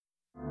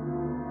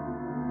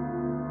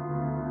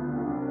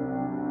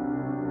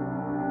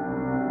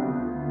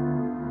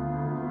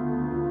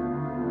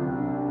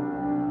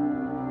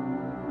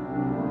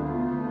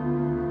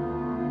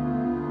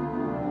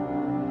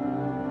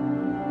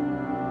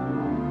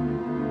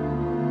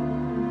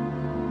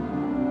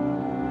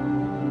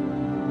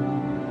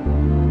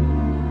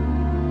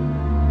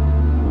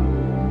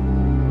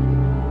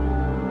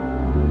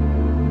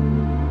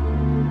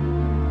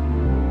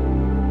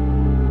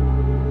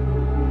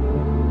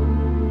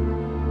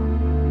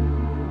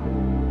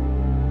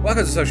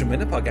Welcome to Social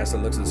Minute, podcast that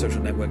looks at the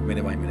social network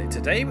minute by minute.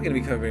 Today we're going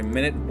to be covering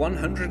minute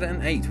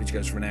 108, which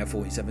goes from an hour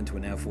 47 to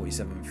an hour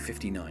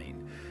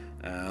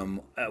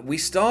 47:59. We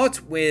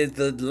start with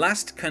the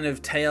last kind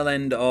of tail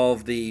end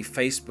of the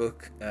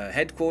Facebook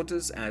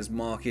headquarters as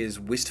Mark is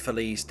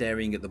wistfully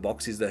staring at the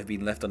boxes that have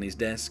been left on his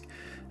desk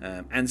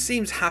and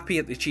seems happy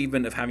at the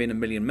achievement of having 1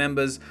 million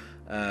members,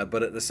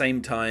 but at the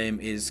same time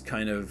is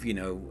kind of,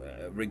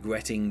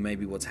 regretting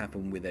maybe what's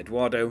happened with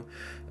Eduardo.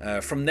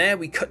 From there,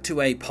 we cut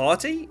to a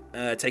party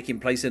taking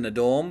place in a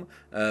dorm.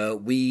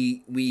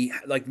 We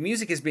like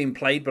music is being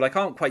played, but I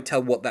can't quite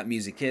tell what that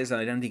music is, and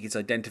I don't think it's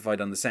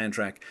identified on the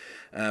soundtrack.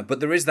 But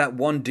there is that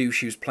one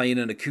douche who's playing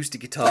an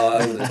acoustic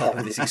guitar over the top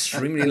of this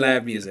extremely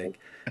loud music.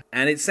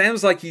 And it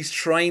sounds like he's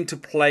trying to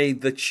play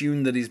the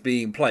tune that is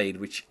being played,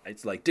 which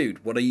it's like,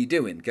 dude, what are you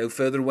doing? Go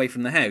further away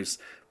from the house.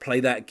 Play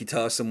that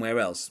guitar somewhere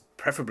else,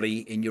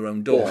 preferably in your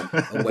own dorm,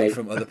 away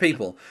from other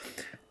people.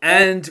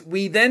 And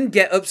we then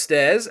get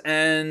upstairs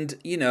and,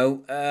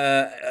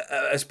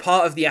 as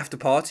part of the after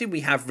party,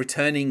 we have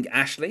returning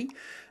Ashley.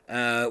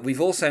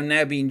 We've also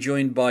now been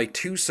joined by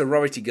 2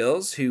 sorority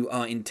girls who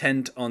are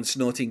intent on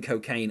snorting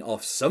cocaine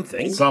off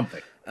something.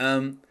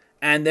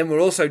 And then we're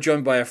also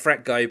joined by a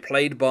frat guy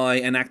played by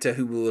an actor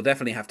who we will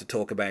definitely have to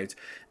talk about.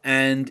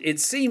 And it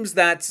seems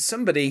that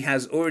somebody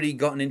has already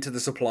gotten into the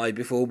supply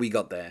before we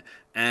got there,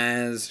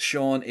 as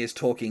Sean is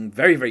talking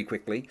very, very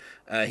quickly.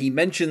 He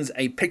mentions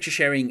a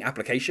picture-sharing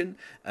application,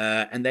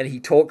 and then he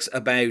talks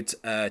about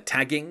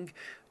tagging.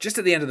 Just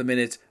at the end of the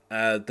minute,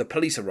 the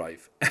police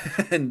arrive,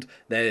 and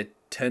they're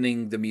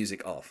turning the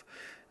music off.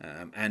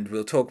 And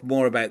we'll talk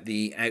more about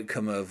the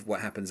outcome of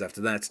what happens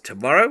after that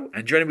tomorrow.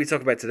 And joining me to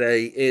talk about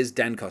today is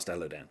Dan Costa.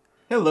 Hello, Dan.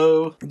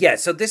 Hello. Yeah,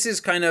 so this is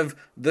kind of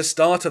the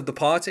start of the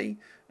party.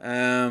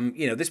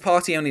 This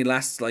party only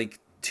lasts like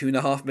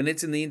 2.5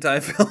 minutes in the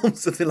entire film,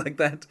 something like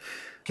that.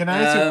 Can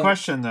I ask you a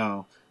question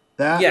though?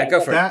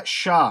 Go for it. That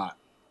shot,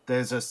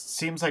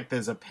 seems like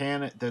there's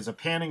a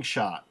panning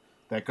shot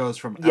that goes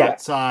from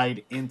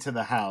outside into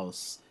the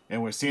house,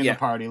 and we're seeing the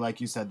party,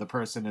 like you said, the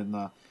person in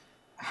the.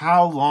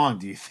 How long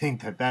do you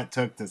think that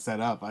took to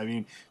set up? I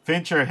mean,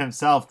 Fincher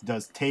himself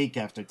does take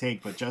after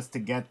take, but just to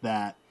get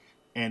that,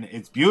 and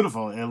it's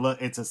beautiful.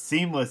 It's a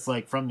seamless,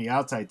 like from the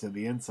outside to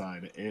the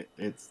inside.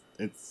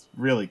 It's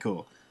really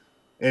cool.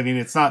 I mean,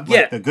 it's not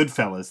like the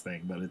Goodfellas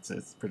thing, but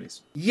it's pretty.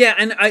 Yeah,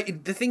 and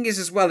the thing is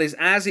as well is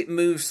as it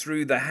moves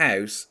through the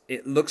house,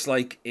 it looks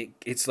like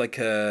it's like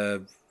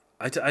a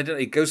I don't know,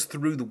 it goes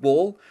through the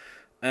wall,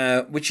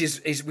 which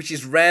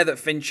is rare that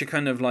Fincher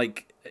kind of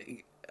like.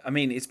 I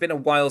mean, it's been a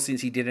while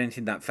since he did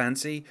anything that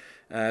fancy.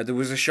 There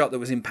was a shot that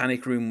was in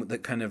Panic Room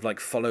that kind of like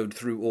followed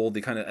through all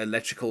the kind of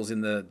electricals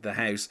in the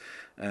house.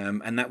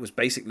 And that was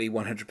basically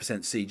 100%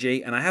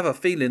 CG. And I have a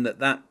feeling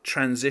that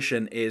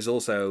transition is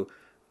also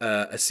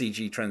a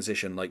CG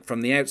transition. Like from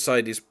the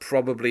outside is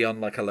probably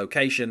on like a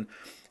location.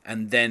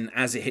 And then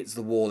as it hits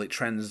the wall, it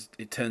turns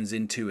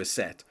into a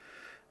set.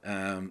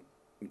 And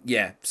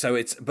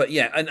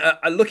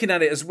looking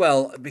at it as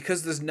well,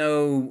 because there's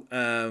no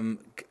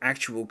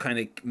actual kind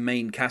of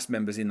main cast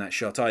members in that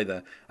shot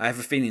either, I have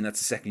a feeling that's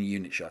a second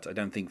unit shot. I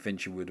don't think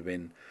Fincher would have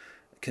been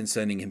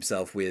concerning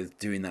himself with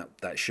doing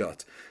that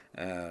shot.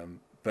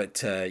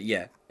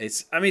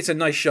 It's a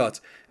nice shot.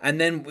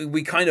 And then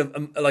we kind of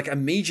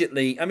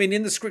immediately, I mean,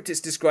 in the script it's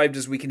described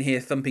as we can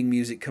hear thumping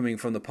music coming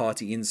from the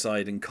party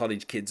inside and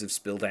college kids have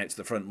spilled out to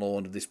the front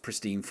lawn of this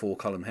pristine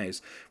 4-column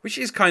house, which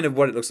is kind of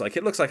what it looks like.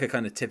 It looks like a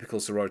kind of typical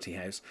sorority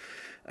house,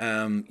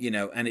 and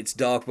it's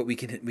dark, but we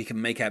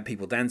can make out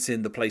people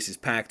dancing. The place is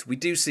packed. We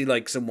do see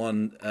like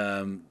someone,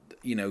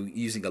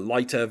 using a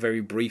lighter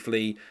very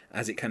briefly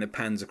as it kind of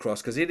pans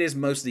across, because it is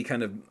mostly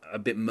kind of a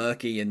bit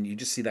murky and you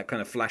just see that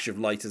kind of flash of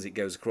light as it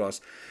goes across.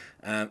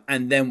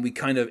 And then we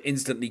kind of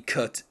instantly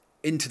cut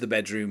into the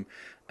bedroom,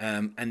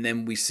 and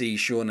then we see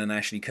Sean and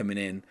Ashley coming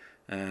in.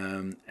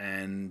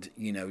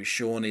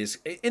 Sean is...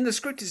 In the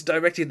script, it's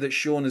directed that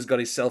Sean has got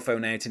his cell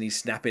phone out and he's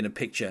snapping a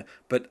picture,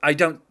 but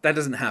that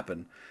doesn't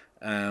happen.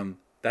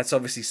 That's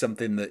obviously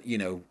something that,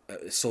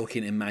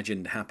 Sorkin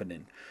imagined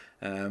happening.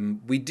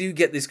 We do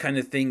get this kind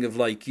of thing of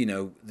like,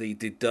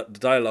 the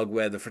dialogue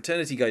where the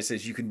fraternity guy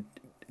says you can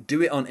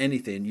do it on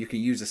anything, you can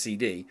use a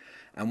CD,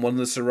 and one of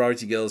the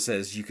sorority girls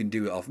says you can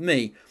do it off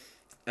me.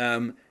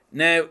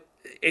 Now,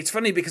 it's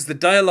funny because the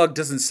dialogue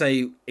doesn't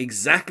say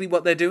exactly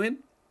what they're doing,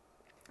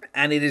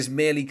 and it is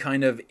merely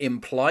kind of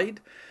implied.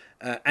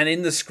 And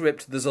in the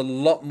script, there's a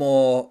lot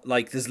more,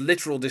 like, there's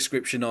literal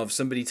description of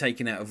somebody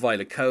taking out a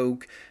vial of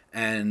Coke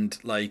and,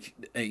 like,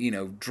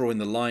 drawing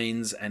the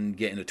lines and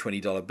getting a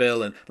 $20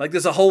 bill. And, like,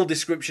 there's a whole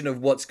description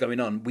of what's going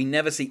on. We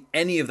never see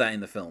any of that in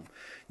the film.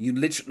 You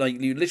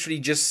literally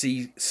just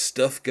see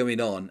stuff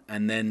going on,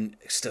 and then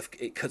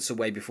it cuts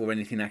away before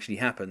anything actually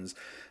happens,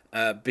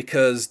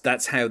 because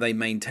that's how they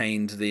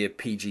maintained the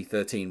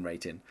PG-13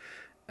 rating.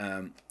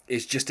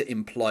 is just to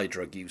imply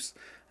drug use.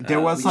 There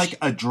was like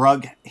a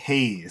drug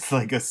haze,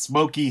 like a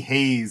smoky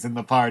haze in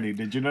the party.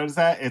 Did you notice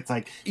that? It's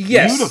like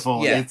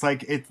beautiful. Yeah. It's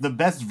like it's the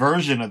best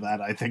version of that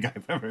I think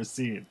I've ever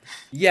seen.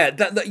 Yeah,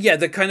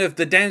 the kind of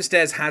the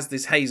downstairs has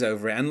this haze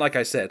over it, and like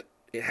I said,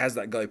 it has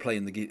that guy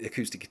playing the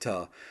acoustic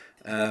guitar.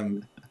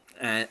 And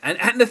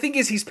the thing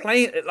is, he's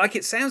playing like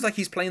it sounds like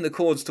he's playing the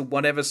chords to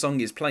whatever song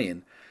he's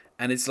playing,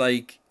 and it's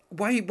like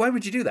why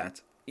would you do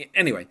that?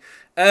 Anyway,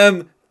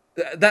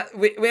 that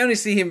we only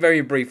see him very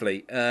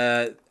briefly.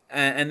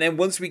 And then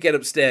once we get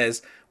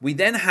upstairs, we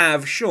then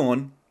have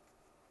Sean,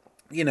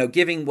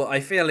 giving what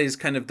I feel is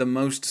kind of the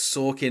most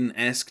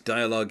Sorkin-esque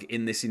dialogue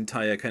in this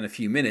entire kind of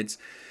few minutes.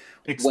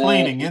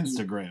 Explaining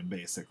Instagram,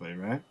 basically,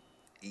 right?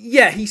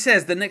 Yeah, he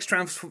says the next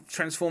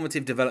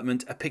transformative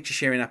development, a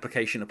picture-sharing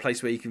application, a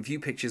place where you can view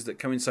pictures that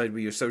coincide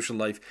with your social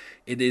life.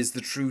 It is the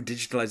true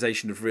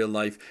digitalization of real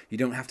life. You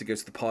don't have to go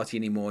to the party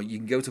anymore. You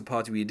can go to a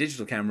party with your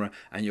digital camera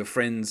and your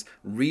friends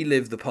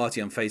relive the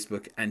party on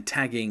Facebook and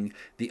tagging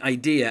the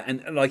idea.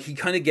 And like he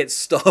kind of gets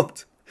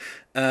stopped,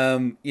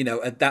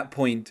 at that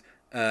point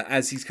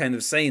as he's kind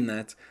of saying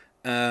that.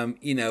 And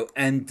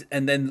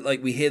then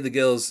like we hear the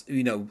girls,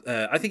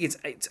 I think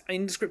it's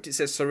in the script it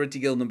says sorority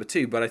girl number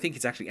 2, but I think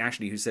it's actually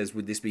Ashley who says,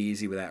 would this be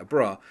easy without a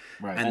bra?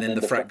 Right. And then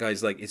the frat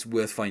guy's like, it's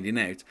worth finding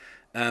out.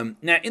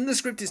 Now in the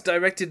script it's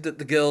directed that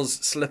the girls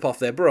slip off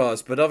their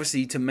bras, but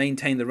obviously to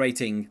maintain the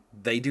rating,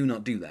 they do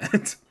not do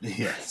that.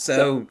 Yeah.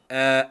 So,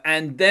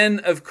 and then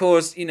of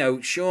course,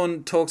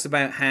 Sean talks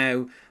about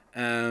how,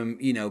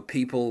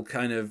 people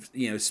kind of,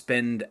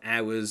 spend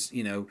hours,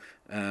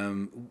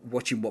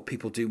 watching what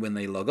people do when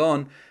they log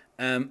on,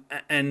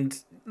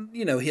 and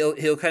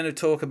he'll kind of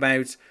talk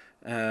about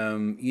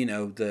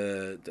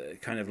the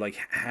kind of like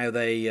how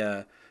they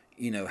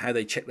how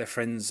they check their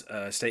friends'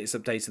 status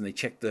updates, and they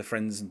check their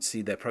friends and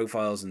see their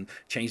profiles and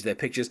change their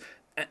pictures.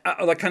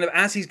 Like kind of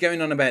as he's going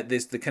on about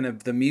this,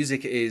 the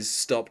music is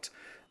stopped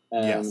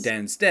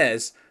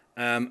downstairs.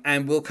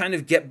 And we'll kind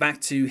of get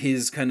back to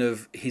his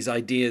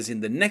ideas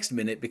in the next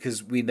minute,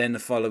 because we then are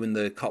following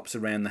the cops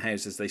around the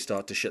house as they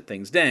start to shut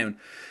things down.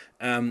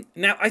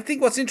 Now, I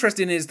think what's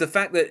interesting is the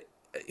fact that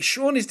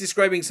Sean is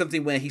describing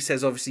something where he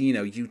says, obviously,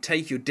 you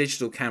take your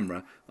digital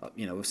camera,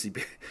 obviously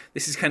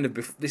this is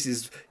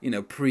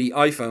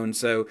pre-iPhone,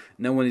 so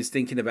no one is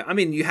thinking about, I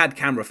mean, you had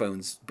camera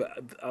phones, but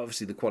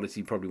obviously the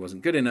quality probably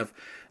wasn't good enough.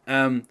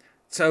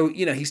 So,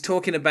 he's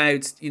talking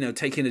about,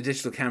 taking a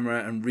digital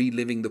camera and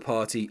reliving the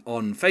party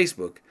on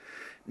Facebook.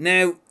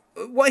 Now,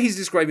 what he's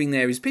describing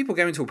there is people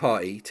going to a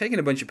party, taking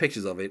a bunch of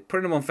pictures of it,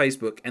 putting them on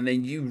Facebook, and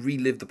then you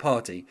relive the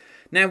party.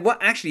 Now, what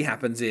actually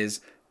happens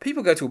is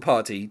people go to a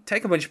party,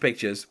 take a bunch of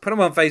pictures, put them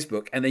on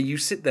Facebook, and then you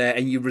sit there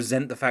and you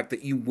resent the fact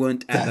that you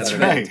weren't at that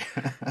event.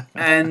 Right.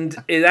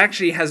 And it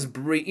actually has,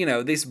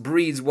 this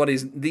breeds what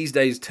is these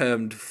days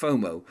termed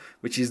FOMO,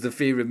 which is the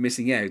fear of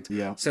missing out.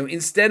 Yeah. So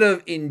instead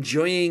of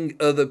enjoying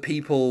other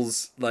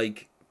people's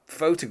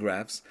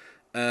photographs,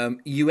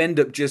 you end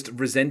up just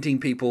resenting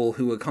people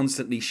who are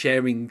constantly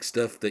sharing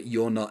stuff that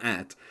you're not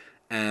at.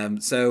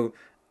 So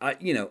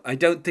I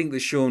don't think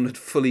that Sean had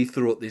fully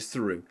thought this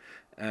through.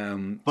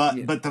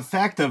 But the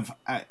fact of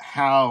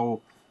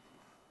how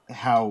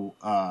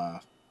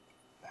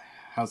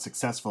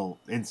successful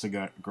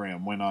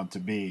Instagram went on to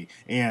be,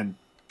 and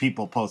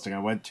people posting. I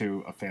went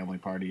to a family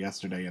party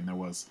yesterday, and there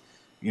was,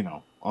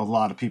 a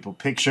lot of people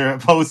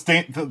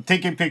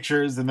taking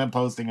pictures and then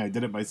posting. I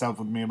did it myself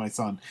with me and my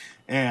son,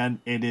 and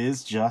it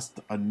is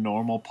just a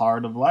normal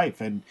part of life,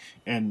 and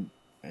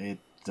it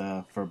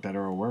for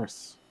better or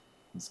worse,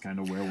 it's kind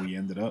of where we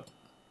ended up.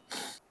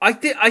 I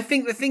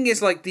think the thing is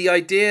the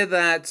idea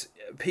that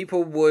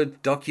people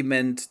would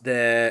document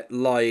their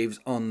lives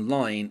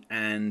online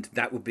and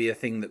that would be a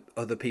thing that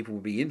other people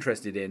would be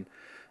interested in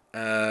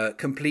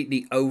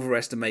completely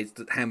overestimates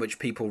how much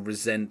people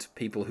resent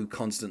people who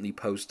constantly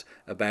post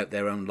about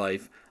their own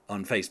life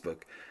on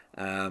Facebook.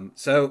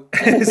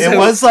 It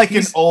was like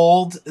an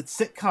old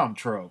sitcom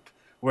trope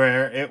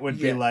where it would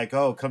be like,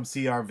 oh, come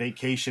see our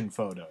vacation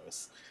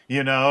photos.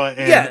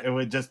 It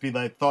would just be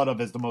thought of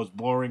as the most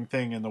boring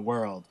thing in the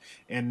world.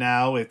 And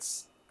now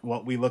it's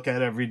what we look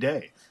at every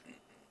day.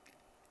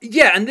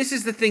 Yeah, and this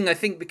is the thing, I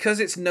think, because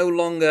it's no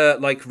longer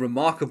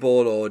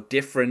remarkable or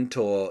different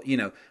or,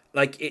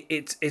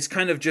 it's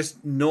kind of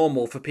just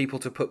normal for people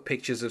to put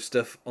pictures of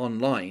stuff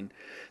online.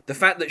 The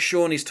fact that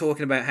Sean is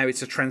talking about how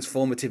it's a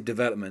transformative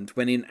development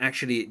when in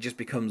actually it just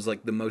becomes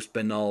the most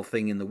banal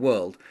thing in the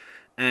world.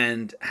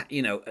 And,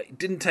 it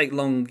didn't take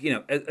long,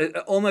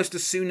 almost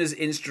as soon as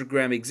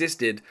Instagram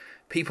existed,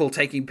 people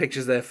taking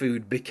pictures of their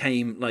food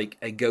became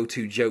a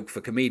go-to joke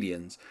for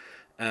comedians.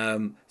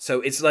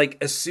 So it's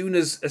as soon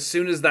as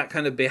that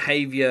kind of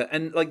behavior,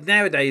 and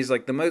nowadays,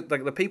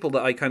 the people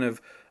that I kind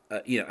of,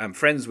 I'm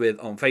friends with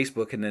on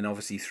Facebook and then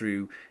obviously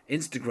through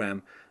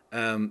Instagram,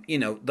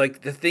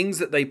 the things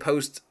that they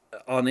post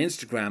on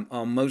Instagram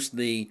are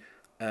mostly,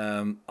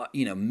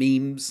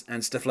 memes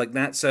and stuff like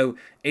that. So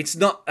it's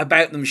not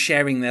about them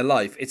sharing their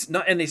life. It's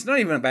not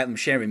even about them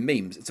sharing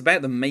memes. It's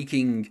about them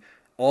making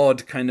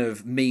odd kind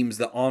of memes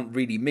that aren't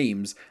really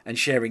memes and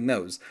sharing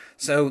those.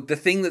 So the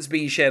thing that's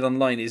being shared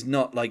online is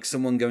not like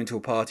someone going to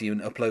a party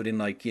and uploading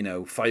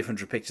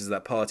 500 pictures of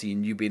that party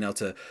and you being able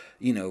to,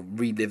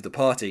 relive the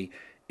party.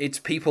 It's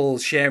people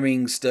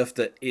sharing stuff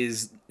that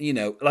is,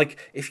 like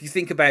if you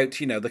think about,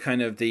 the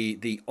kind of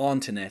the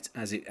internet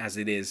as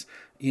it is,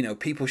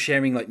 people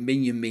sharing like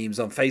minion memes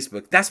on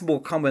Facebook. That's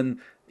more common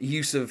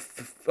use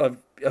of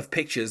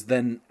pictures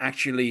than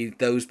actually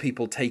those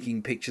people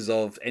taking pictures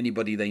of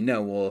anybody they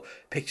know or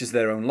pictures of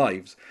their own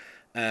lives.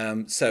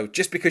 So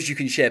just because you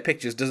can share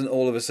pictures doesn't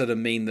all of a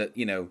sudden mean that,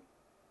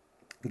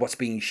 what's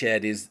being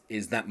shared is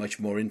that much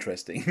more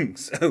interesting.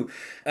 So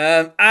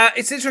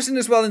it's interesting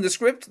as well in the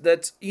script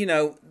that,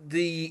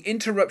 the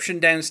interruption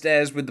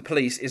downstairs with the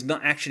police is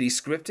not actually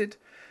scripted.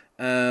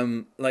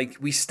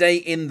 We stay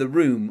in the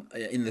room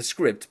in the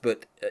script,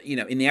 but,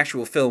 in the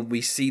actual film,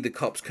 we see the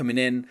cops coming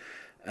in.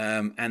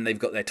 And they've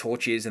got their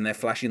torches and they're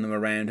flashing them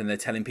around and they're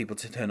telling people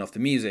to turn off the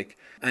music.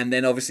 And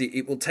then obviously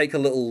it will take a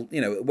little,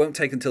 it won't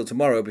take until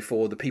tomorrow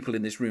before the people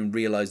in this room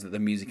realize that the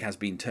music has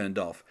been turned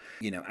off.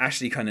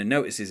 Ashley kind of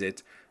notices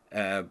it,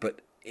 but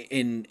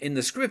in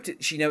the script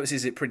she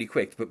notices it pretty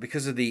quick. But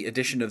because of the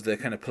addition of the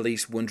kind of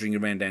police wandering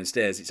around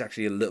downstairs, it's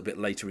actually a little bit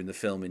later in the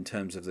film in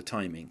terms of the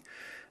timing.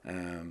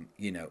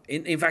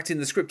 In fact, in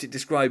the script it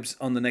describes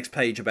on the next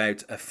page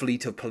about a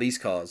fleet of police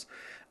cars.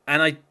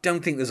 And I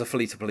don't think there's a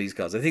fleet of police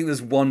cars. I think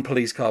there's one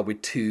police car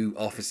with 2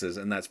 officers,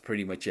 and that's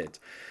pretty much it.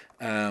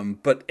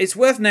 But it's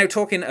worth now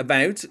talking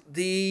about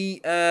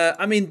the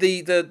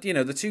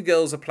 2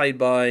 girls are played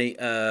by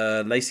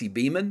Lacey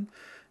Beeman,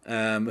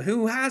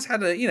 who has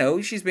had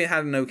she's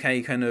had an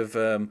okay kind of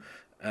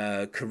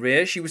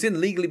career. She was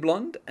in Legally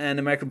Blonde and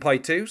American Pie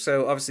 2,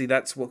 so obviously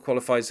that's what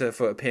qualifies her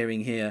for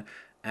appearing here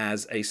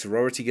as a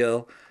sorority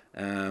girl,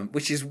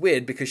 which is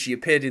weird because she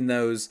appeared in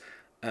those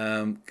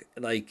 9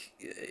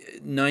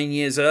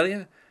 years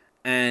earlier,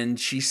 and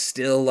she's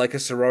still like a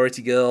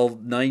sorority girl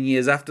 9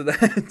 years after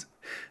that.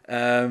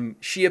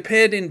 She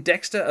appeared in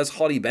Dexter as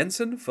Holly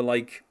Benson for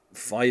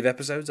 5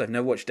 episodes. I've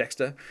never watched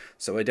Dexter,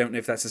 so I don't know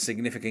if that's a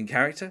significant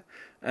character.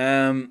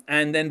 And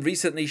then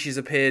recently she's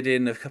appeared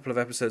in a couple of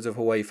episodes of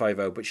Hawaii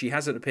Five-0, but she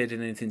hasn't appeared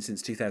in anything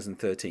since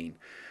 2013.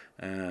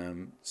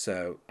 And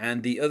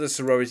the other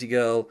sorority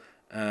girl,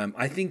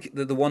 I think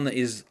that the one that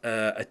is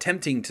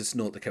attempting to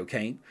snort the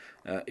cocaine,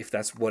 if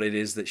that's what it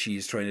is that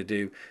she's trying to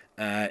do,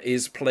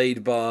 is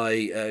played by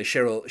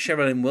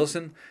Sherilyn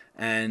Wilson,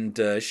 and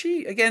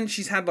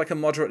she's had a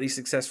moderately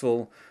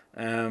successful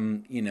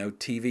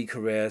TV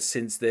career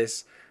since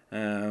this.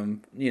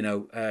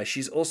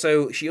 She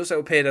also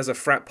appeared as a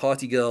frat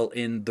party girl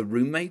in The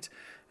Roommate,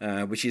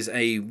 which is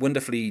a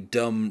wonderfully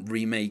dumb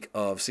remake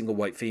of Single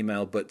White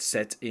Female, but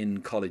set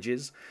in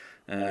colleges.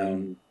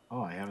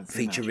 I haven't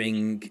seen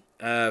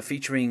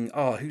featuring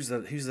who's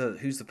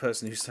the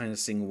person who's playing a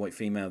Single White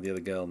Female, the other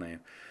girl now.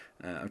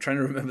 I'm trying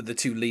to remember the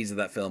 2 leads of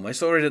that film. I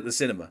saw it at the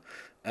cinema,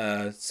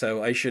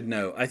 so I should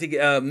know. I think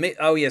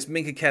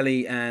Minka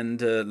Kelly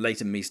and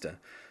Leighton Meester.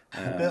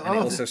 And it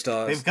also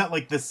stars. They've got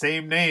the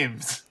same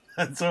names.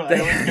 That's so I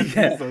always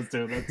confuse those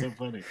 2. That's so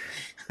funny.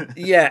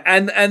 Yeah,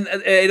 and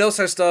it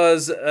also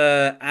stars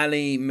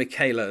Ali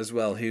Michaela as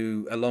well,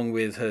 who along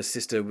with her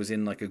sister was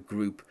in a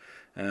group.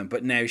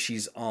 But now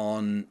she's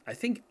on. I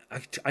think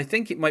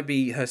it might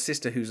be her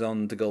sister who's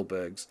on The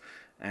Goldbergs,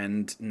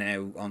 and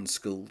now on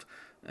Schooled.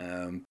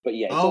 But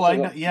yeah. Oh, I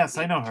know. Yes,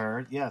 I know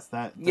her. Yes,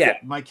 that. Yeah.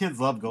 My kids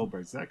love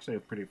Goldbergs. It's actually a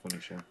pretty funny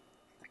show.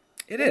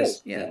 It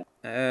is. Yeah.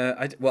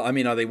 Are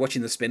they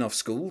watching the spin-off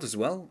Schooled as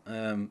well?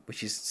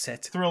 Which is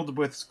set. Thrilled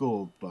with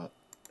Schooled, but.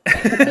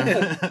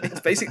 It's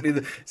basically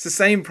it's the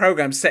same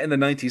program set in the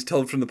 90s,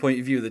 told from the point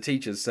of view of the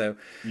teachers. So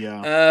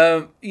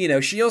yeah,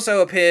 she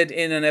also appeared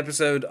in an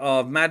episode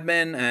of Mad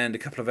Men and a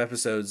couple of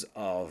episodes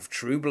of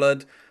True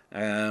Blood,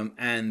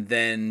 and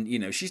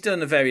then she's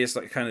done various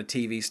kind of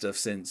TV stuff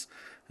since.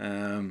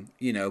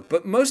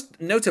 But most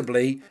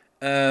notably,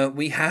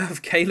 we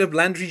have Caleb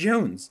Landry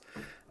Jones.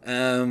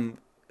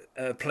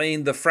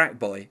 Playing the frat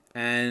boy,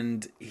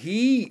 and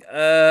he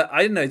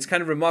I don't know, it's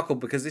kind of remarkable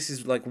because this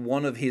is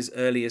one of his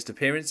earliest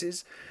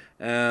appearances.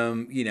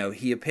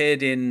 He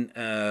appeared in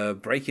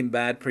Breaking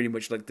Bad pretty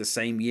much the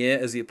same year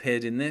as he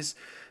appeared in this.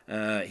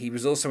 He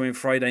was also in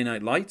Friday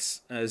Night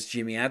Lights as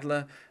Jimmy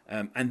Adler,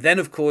 and then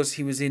of course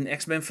he was in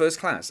X-Men First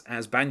Class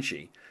as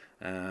Banshee.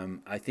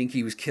 I think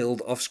he was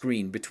killed off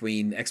screen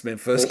between X-Men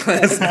First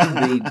Class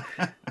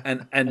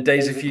and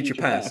Days of Future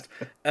Past.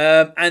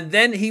 And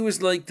then he was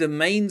the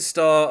main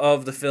star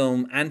of the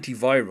film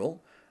Antiviral,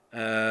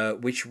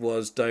 which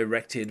was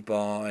directed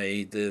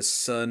by the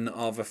son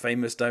of a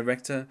famous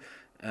director.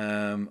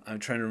 I'm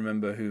trying to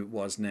remember who it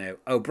was now.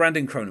 Oh,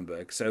 Brandon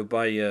Cronenberg. So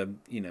by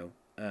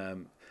Thingy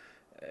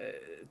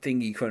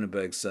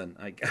Cronenberg's son.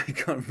 I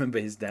can't remember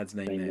his dad's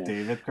name now.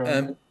 David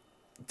Cronenberg.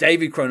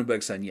 David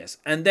Cronenberg's son, yes.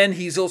 And then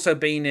he's also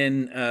been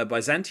in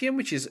Byzantium,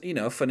 which is,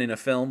 fun in a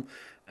film.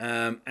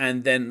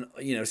 And then,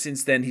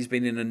 since then he's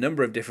been in a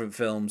number of different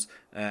films.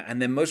 And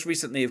then most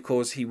recently, of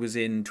course, he was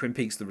in Twin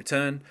Peaks: The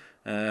Return,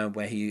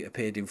 where he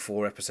appeared in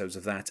 4 episodes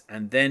of that.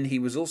 And then he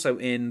was also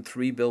in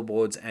 3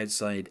 Billboards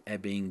Outside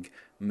Ebbing,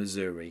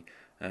 Missouri,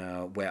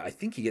 where I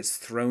think he gets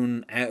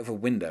thrown out of a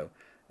window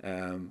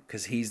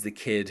because he's the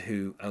kid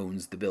who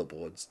owns the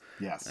billboards.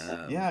 Yes.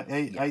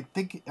 I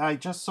think I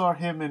just saw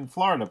him in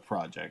Florida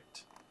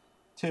Project,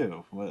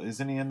 too. Well,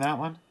 isn't he in that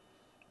one?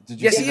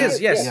 Yes, he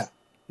is. Yes.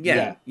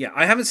 Yeah.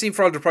 I haven't seen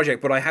Florida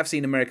Project, but I have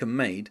seen American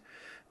Made,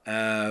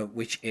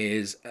 which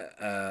is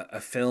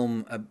a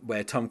film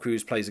where Tom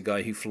Cruise plays a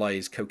guy who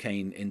flies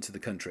cocaine into the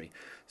country.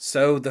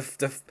 So the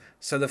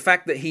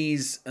fact that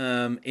he's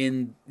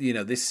in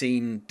this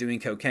scene doing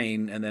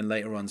cocaine and then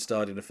later on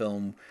started a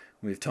film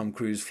with Tom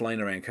Cruise flying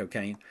around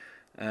cocaine.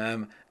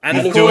 And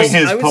he's of course,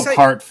 doing his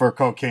part for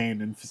cocaine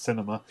in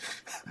cinema.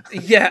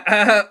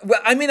 Well,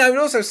 I mean, I would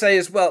also say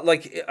as well, I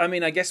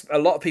guess a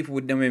lot of people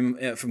would know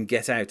him from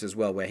Get Out as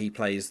well, where he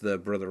plays the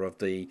brother of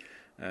the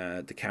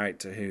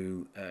character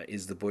who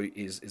is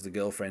the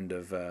girlfriend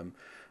of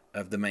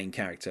the main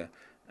character.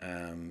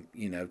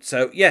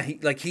 So yeah,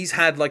 he's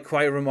had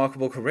quite a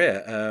remarkable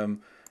career.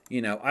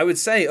 I would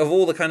say of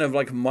all the kind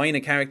of minor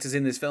characters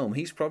in this film,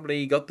 he's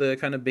probably got the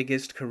kind of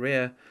biggest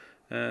career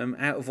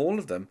out of all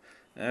of them.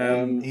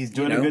 He's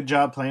doing a good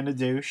job playing a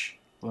douche.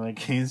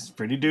 He's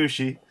pretty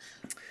douchey.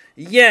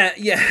 Yeah,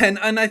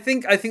 and I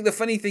think the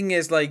funny thing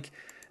is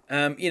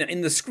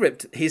in the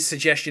script, his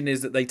suggestion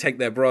is that they take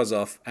their bras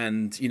off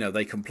and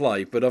they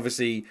comply. But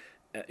obviously,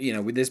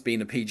 with this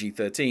being a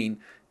PG-13,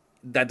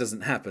 that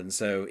doesn't happen.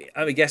 So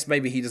I guess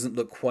maybe he doesn't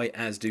look quite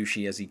as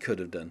douchey as he could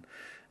have done,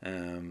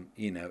 in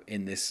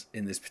this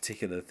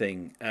particular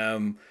thing.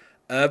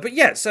 But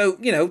yeah, so,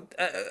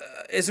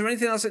 is there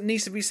anything else that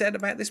needs to be said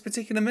about this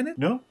particular minute?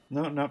 No,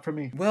 not for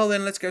me. Well,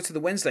 then let's go to the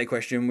Wednesday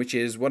question, which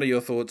is, what are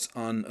your thoughts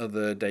on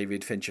other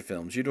David Fincher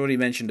films? You'd already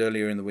mentioned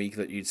earlier in the week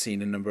that you'd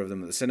seen a number of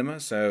them at the cinema,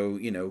 so,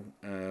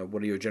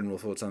 what are your general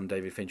thoughts on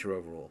David Fincher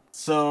overall?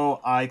 So,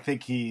 I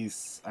think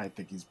he's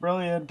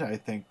brilliant. I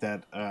think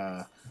that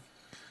I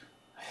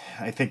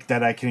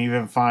can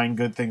even find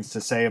good things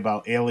to say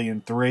about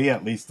Alien 3,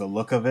 at least the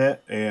look of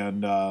it,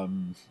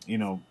 and,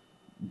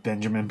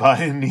 Benjamin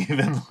Button,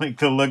 even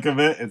the look of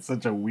it. It's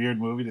such a weird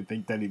movie to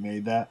think that he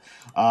made that.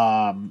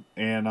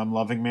 And I'm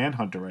loving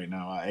Manhunter right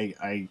now.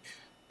 I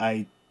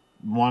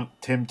want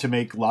him to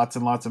make lots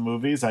and lots of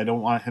movies. I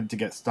don't want him to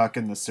get stuck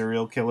in the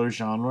serial killer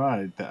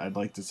genre. I'd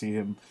like to see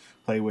him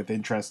play with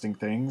interesting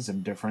things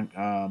and different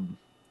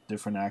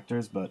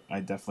actors, but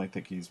I definitely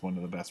think he's one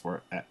of the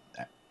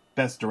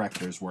best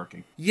directors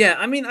working. Yeah,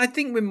 I mean, I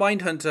think with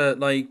Mindhunter,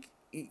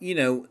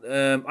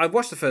 I've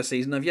watched the first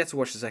season. I've yet to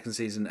watch the second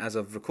season as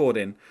of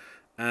recording.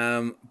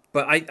 But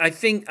I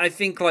think I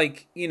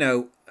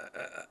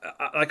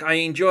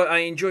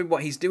enjoy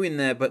what he's doing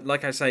there. But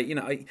like I say,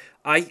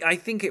 I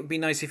think it would be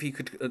nice if he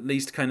could at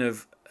least kind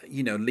of,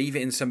 leave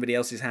it in somebody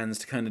else's hands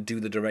to kind of do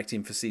the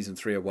directing for season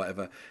 3 or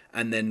whatever,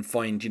 and then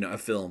find, a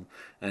film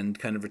and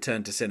kind of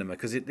return to cinema.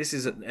 Because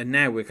and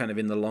now we're kind of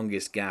in the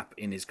longest gap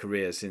in his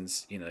career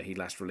since, he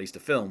last released a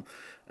film.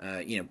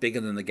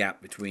 Bigger than the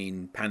gap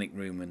between Panic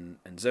Room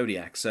and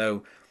Zodiac.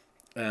 So,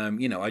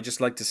 I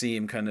just like to see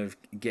him kind of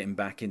getting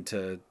back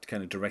into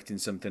kind of directing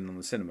something on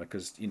the cinema,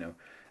 because,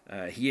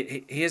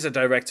 he is a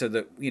director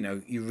that,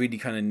 you really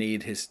kind of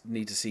need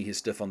to see his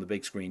stuff on the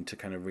big screen to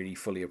kind of really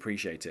fully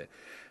appreciate it.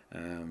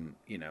 And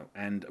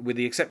with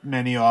the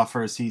many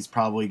offers he's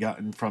probably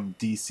gotten from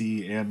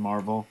DC and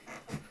Marvel.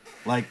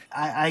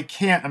 I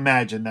can't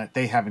imagine that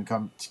they haven't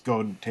gone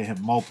to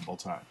him multiple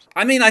times.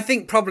 I mean, I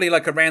think probably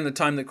around the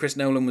time that Chris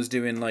Nolan was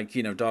doing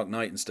Dark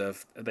Knight and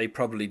stuff, they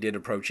probably did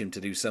approach him to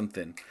do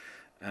something.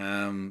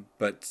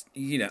 But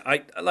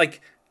I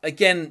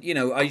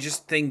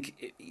just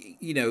think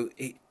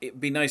it'd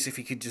be nice if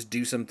he could just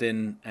do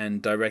something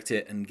and direct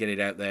it and get it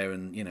out there,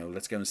 and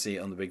let's go and see it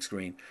on the big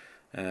screen.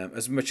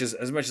 As much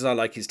as I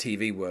like his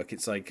TV work,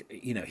 it's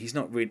he's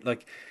not really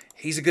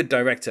he's a good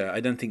director. I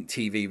don't think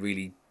TV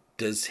really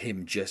does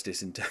him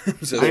justice in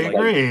terms of. I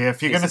agree.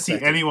 If you're going to see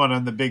anyone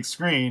on the big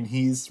screen,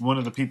 he's one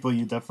of the people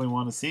you definitely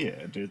want to see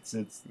it. It's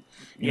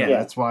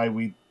that's why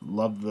we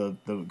love the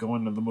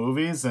going to the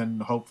movies,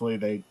 and hopefully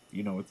they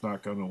it's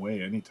not going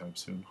away anytime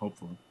soon.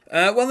 Hopefully.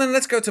 Well, then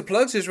let's go to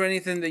plugs. Is there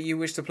anything that you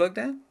wish to plug,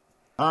 Dan?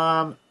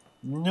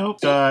 Nope.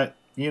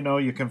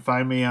 You can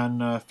find me on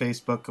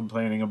Facebook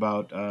complaining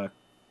about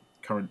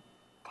current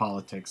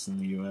politics in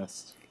the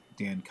U.S.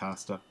 Dan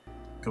Costa.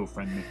 Go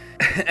friend me.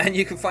 And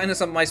you can find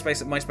us on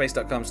MySpace at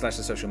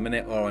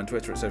myspace.com/thesocialminute, or on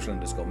Twitter at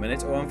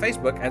social_minute, or on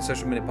Facebook at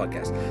Social Minute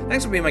Podcast.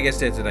 Thanks for being my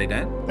guest here today,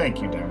 Dan.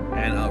 Thank you, Darren.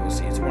 And I will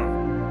see you tomorrow.